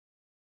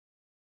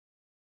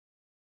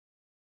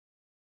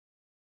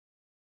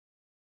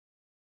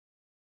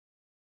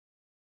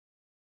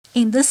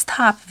In this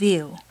top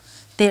view,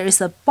 there is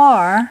a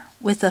bar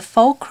with a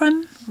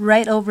fulcrum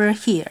right over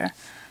here,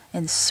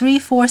 and 3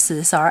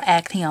 forces are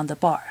acting on the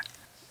bar.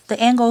 The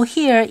angle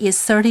here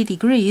is 30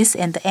 degrees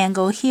and the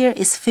angle here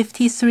is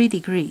 53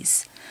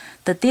 degrees.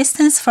 The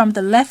distance from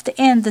the left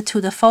end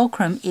to the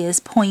fulcrum is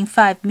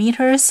 0.5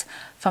 meters.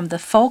 From the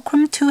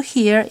fulcrum to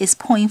here is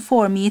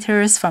 0.4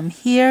 meters. From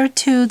here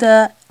to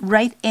the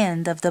right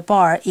end of the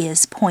bar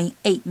is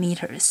 0.8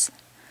 meters.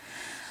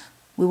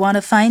 We want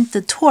to find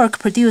the torque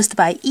produced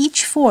by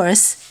each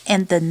force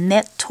and the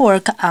net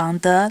torque on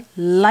the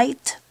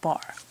light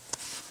bar.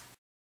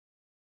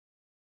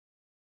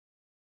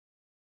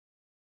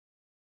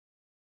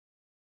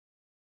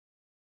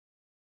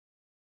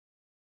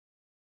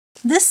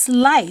 This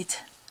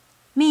light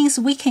means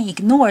we can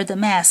ignore the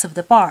mass of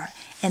the bar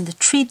and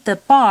treat the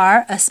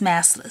bar as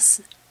massless.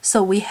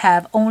 So we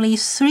have only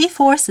 3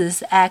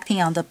 forces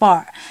acting on the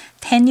bar,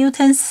 10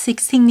 newtons,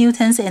 16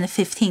 newtons, and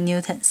 15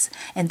 newtons,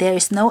 and there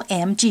is no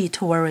mg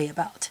to worry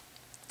about.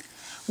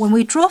 When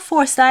we draw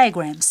force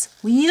diagrams,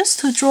 we used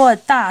to draw a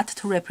dot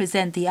to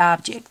represent the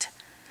object.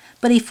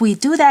 But if we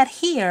do that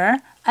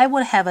here, I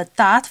would have a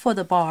dot for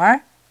the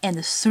bar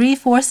and 3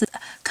 forces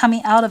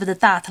coming out of the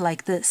dot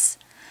like this.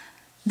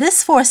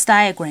 This force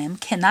diagram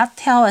cannot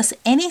tell us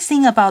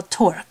anything about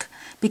torque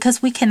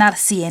because we cannot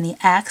see any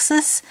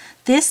axis,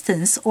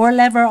 distance, or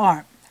lever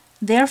arm.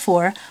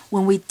 Therefore,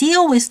 when we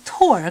deal with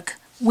torque,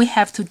 we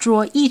have to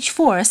draw each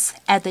force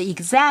at the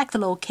exact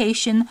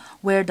location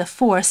where the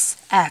force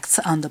acts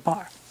on the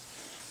bar.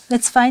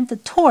 Let's find the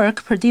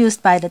torque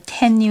produced by the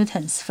 10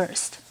 newtons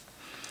first.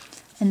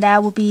 And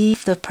that will be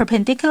the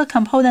perpendicular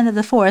component of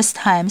the force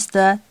times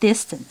the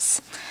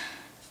distance.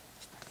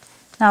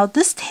 Now,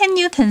 this 10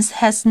 newtons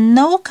has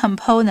no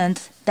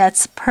component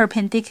that's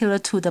perpendicular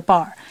to the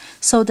bar.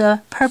 So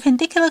the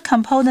perpendicular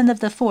component of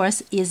the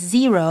force is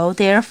 0,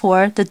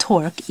 therefore the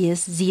torque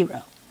is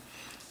 0.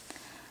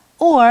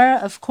 Or,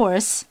 of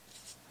course,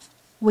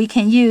 we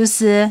can use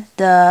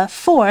the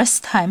force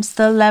times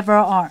the lever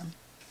arm.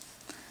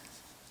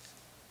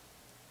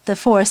 The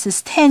force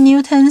is 10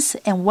 newtons,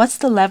 and what's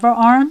the lever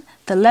arm?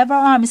 The lever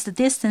arm is the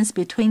distance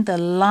between the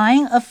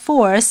line of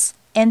force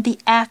and the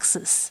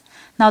axis.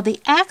 Now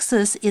the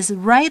axis is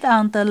right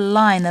on the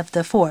line of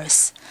the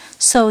force,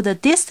 so the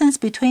distance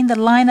between the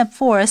line of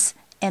force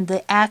and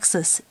the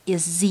axis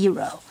is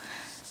 0.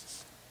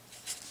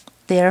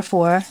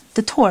 Therefore,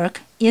 the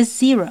torque is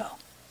 0.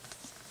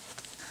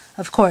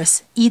 Of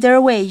course, either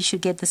way you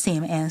should get the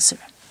same answer,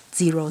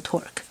 0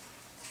 torque.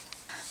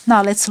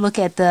 Now let's look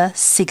at the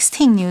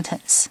 16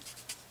 newtons.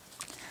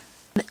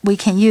 We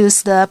can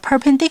use the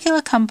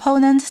perpendicular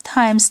component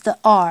times the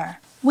r.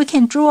 We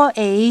can draw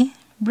a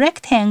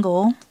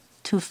rectangle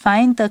to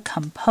find the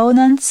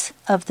components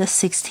of the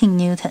 16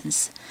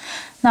 newtons.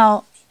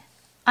 Now,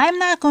 I'm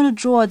not going to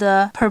draw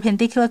the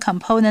perpendicular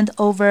component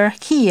over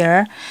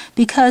here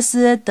because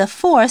the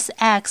force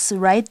acts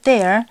right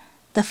there.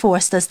 The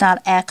force does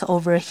not act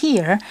over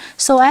here.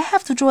 So I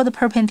have to draw the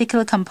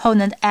perpendicular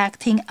component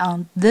acting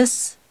on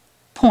this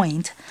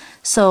point.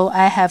 So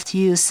I have to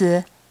use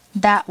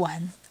that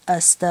one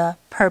as the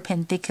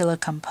perpendicular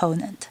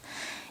component.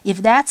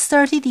 If that's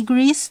 30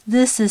 degrees,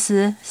 this is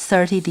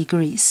 30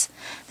 degrees.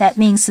 That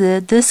means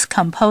this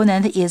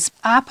component is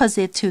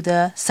opposite to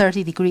the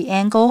 30-degree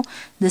angle.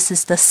 This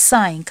is the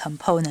sine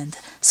component.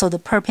 So the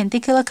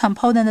perpendicular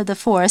component of the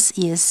force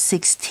is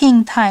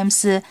 16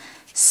 times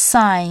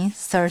sine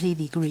 30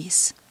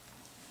 degrees.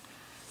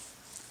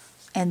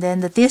 And then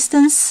the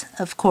distance,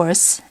 of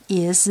course,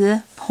 is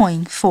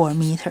 0.4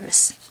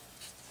 meters.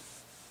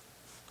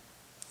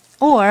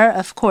 Or,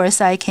 of course,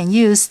 I can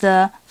use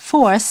the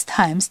force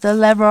times the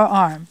lever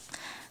arm.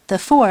 The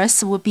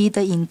force will be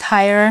the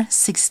entire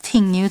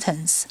 16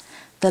 newtons.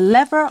 The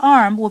lever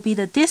arm will be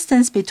the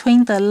distance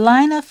between the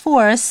line of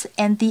force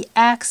and the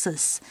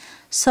axis.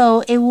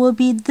 So it will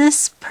be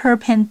this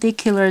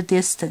perpendicular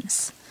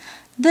distance.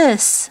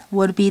 This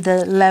would be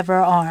the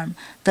lever arm.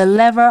 The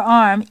lever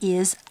arm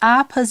is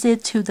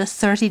opposite to the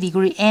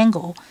 30-degree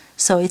angle,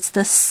 so it's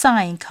the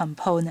sine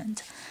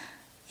component.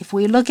 If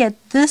we look at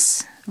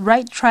this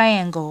right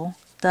triangle,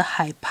 the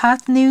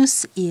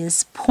hypotenuse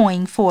is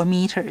 0.4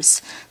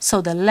 meters.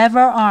 So the lever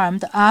arm,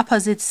 the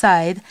opposite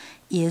side,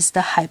 is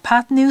the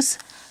hypotenuse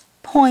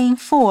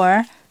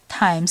 0.4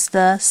 times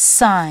the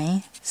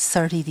sine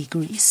 30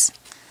 degrees.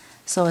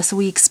 So as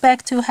we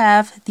expect to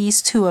have,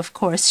 these two, of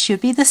course,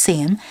 should be the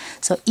same.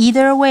 So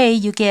either way,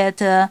 you get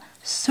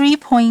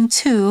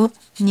 3.2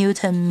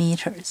 Newton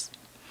meters.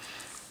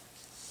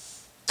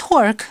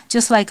 Torque,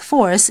 just like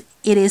force,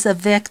 it is a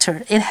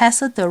vector. It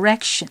has a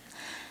direction.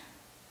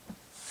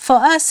 For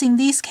us, in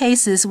these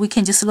cases, we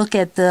can just look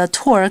at the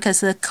torque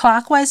as a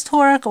clockwise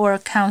torque or a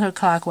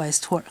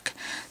counterclockwise torque.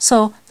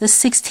 So the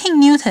 16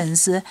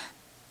 newtons,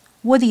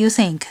 what do you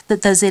think?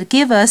 Does it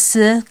give us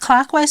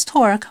clockwise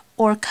torque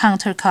or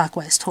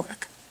counterclockwise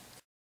torque?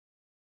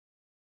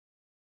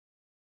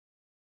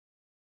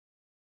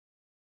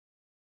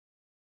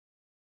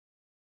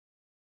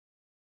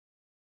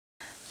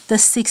 the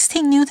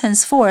 16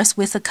 newtons force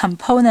with the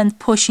component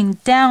pushing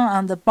down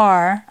on the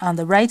bar on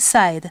the right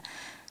side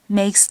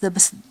makes the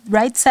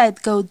right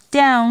side go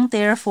down,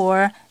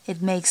 therefore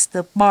it makes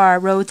the bar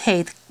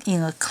rotate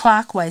in a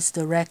clockwise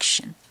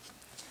direction.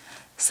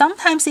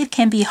 Sometimes it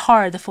can be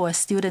hard for a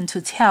student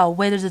to tell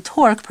whether the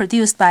torque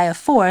produced by a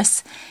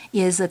force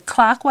is a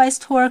clockwise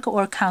torque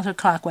or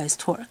counterclockwise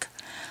torque.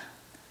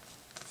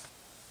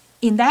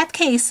 In that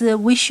case,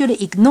 we should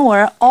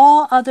ignore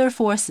all other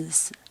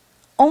forces.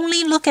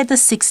 Only look at the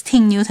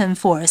 16 Newton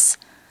force,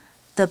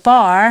 the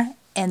bar,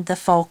 and the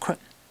fulcrum.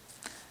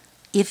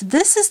 If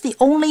this is the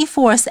only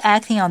force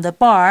acting on the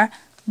bar,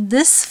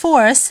 this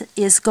force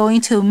is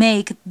going to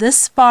make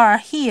this bar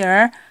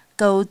here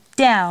go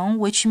down,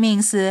 which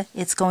means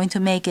it's going to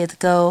make it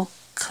go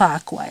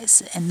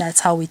clockwise. And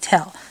that's how we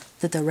tell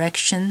the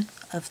direction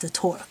of the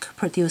torque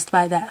produced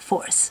by that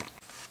force.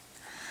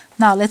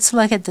 Now let's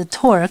look at the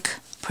torque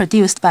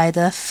produced by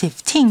the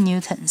 15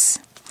 newtons.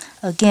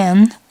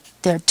 Again,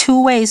 there are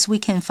two ways we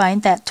can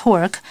find that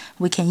torque.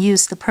 We can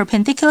use the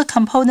perpendicular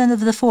component of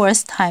the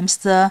force times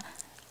the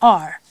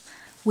R.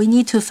 We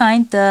need to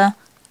find the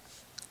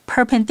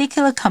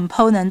perpendicular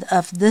component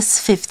of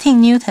this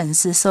 15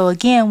 newtons. So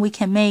again, we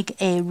can make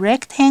a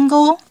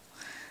rectangle,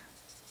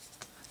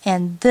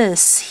 and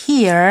this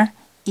here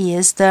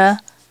is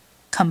the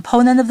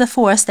component of the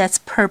force that's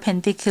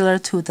perpendicular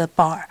to the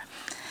bar.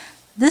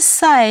 This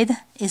side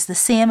is the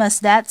same as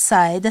that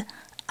side,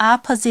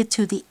 opposite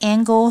to the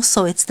angle,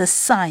 so it's the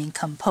sine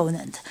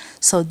component.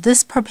 So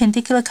this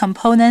perpendicular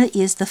component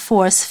is the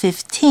force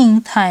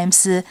 15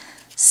 times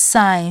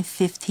sine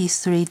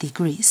 53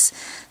 degrees.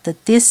 The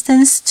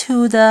distance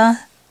to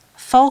the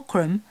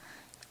fulcrum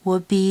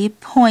would be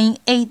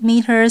 0.8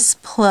 meters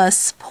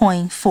plus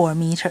 0.4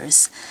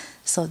 meters.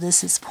 So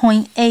this is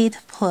 0.8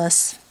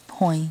 plus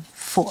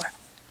 0.4.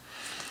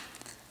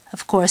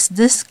 Of course,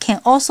 this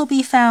can also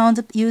be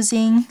found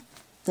using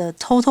the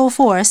total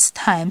force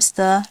times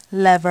the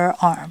lever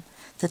arm.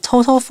 The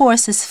total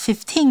force is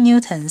 15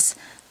 newtons.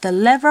 The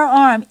lever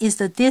arm is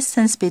the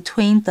distance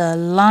between the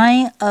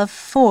line of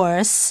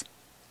force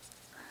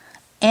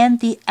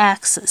and the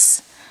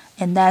axis,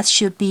 and that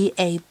should be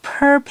a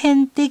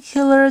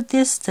perpendicular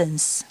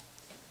distance.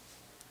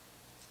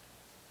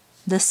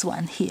 This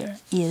one here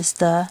is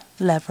the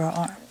lever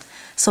arm.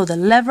 So the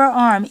lever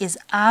arm is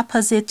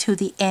opposite to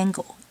the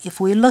angle.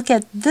 If we look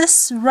at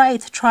this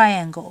right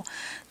triangle,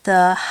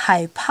 the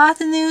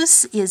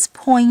hypotenuse is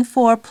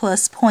 0.4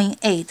 plus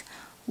 0.8,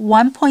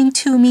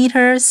 1.2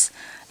 meters,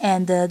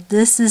 and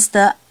this is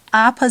the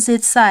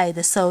opposite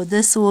side. So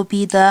this will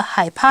be the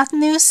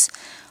hypotenuse,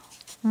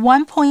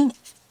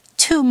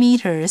 1.2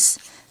 meters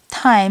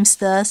times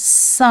the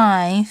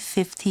sine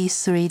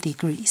 53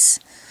 degrees.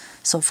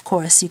 So of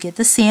course you get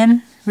the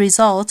same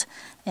result,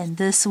 and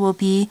this will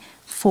be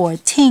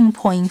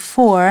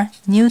 14.4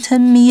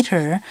 Newton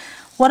meter.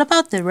 What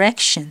about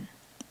direction?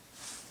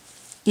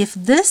 If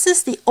this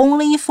is the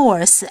only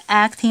force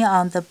acting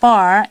on the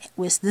bar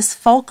with this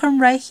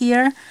fulcrum right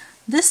here,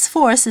 this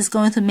force is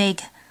going to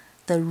make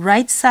the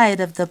right side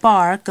of the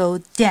bar go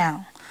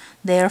down.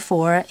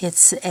 Therefore,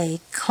 it's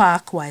a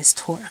clockwise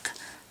torque.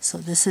 So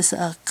this is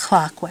a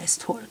clockwise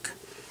torque.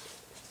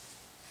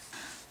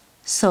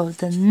 So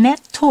the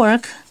net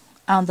torque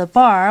on the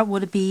bar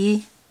would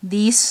be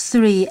these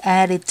three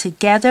added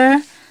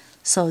together.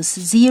 So it's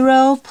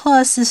 0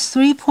 plus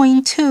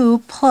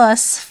 3.2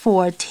 plus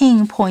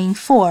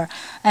 14.4.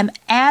 I'm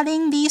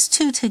adding these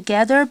two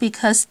together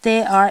because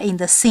they are in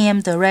the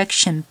same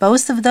direction.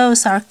 Both of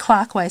those are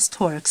clockwise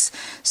torques.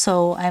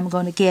 So I'm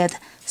going to get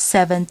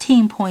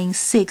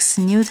 17.6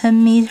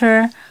 Newton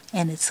meter,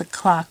 and it's a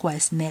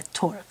clockwise net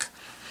torque.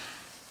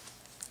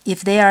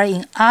 If they are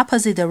in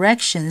opposite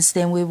directions,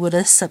 then we would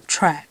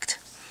subtract.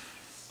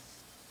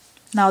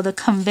 Now the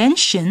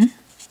convention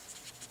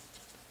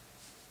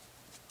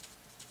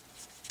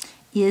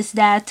is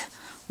that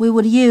we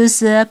would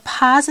use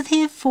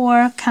positive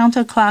for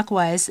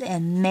counterclockwise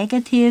and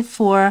negative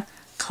for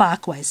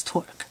clockwise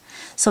torque.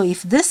 So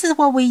if this is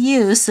what we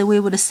use,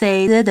 we would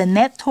say that the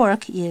net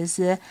torque is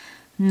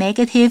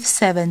negative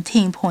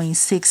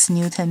 17.6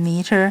 Newton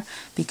meter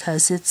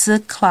because it's a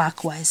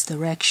clockwise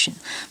direction.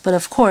 But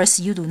of course,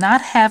 you do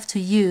not have to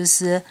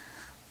use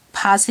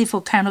positive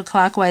for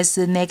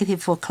counterclockwise,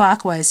 negative for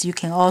clockwise. You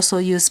can also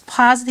use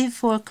positive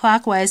for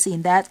clockwise.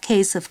 In that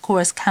case, of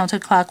course,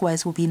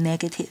 counterclockwise will be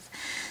negative.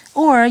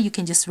 Or you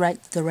can just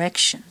write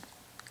direction,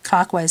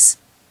 clockwise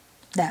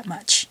that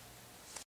much.